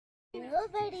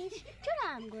buddies. Today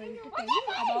I'm going to tell you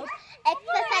about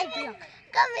exercise vlog.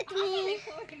 Come with me.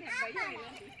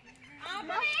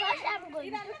 Now first I'm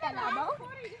going to tell about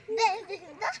this is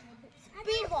the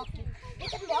speed walking. We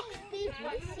can walk speed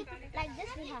like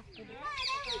this we have to do.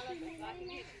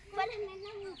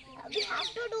 We have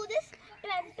to do this 10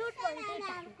 to 20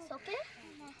 times, okay?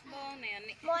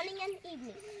 Morning and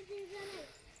evening.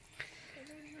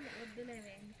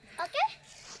 Okay?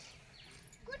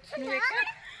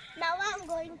 Now I'm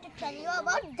going to tell you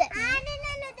about this.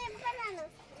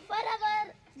 For our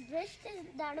wrist is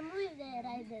Danamu is there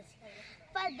like this.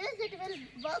 For this it will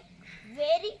work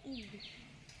very easy.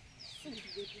 See,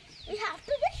 we have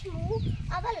to just move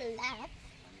our legs.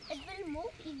 It will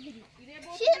move easily.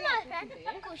 She is my friend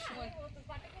Kushi.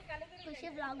 Kushi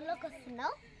vlog lo kostuna.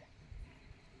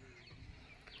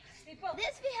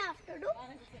 This we have to do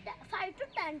 5 to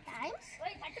 10 times,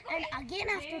 and again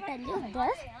I have to tell you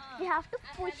this, we have to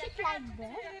push it like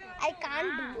this. I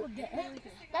can't do this.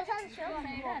 That's how I show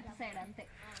you.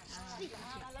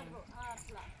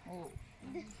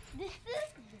 This is,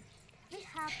 we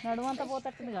have నడుమంతా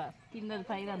పోతట్టుందిగా కింద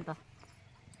పైన అంతా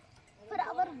for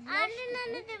our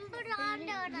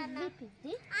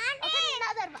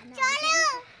another one.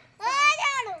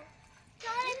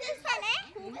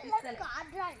 Car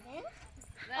driving.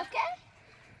 Okay?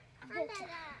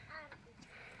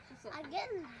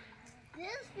 Again,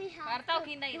 this we have to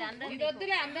do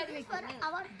for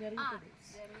our arms.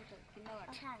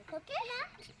 Okay?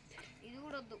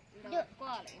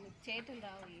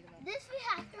 This we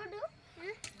have to do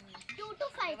 2 to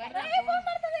 5 times.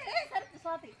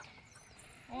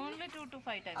 Only 2 to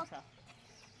 5 times.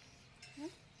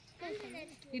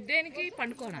 ఇదేనికి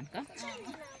పండుకోవడానిక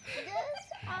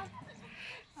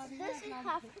This we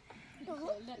have to do.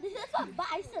 This is for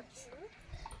biceps.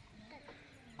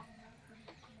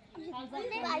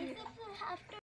 Biceps we have to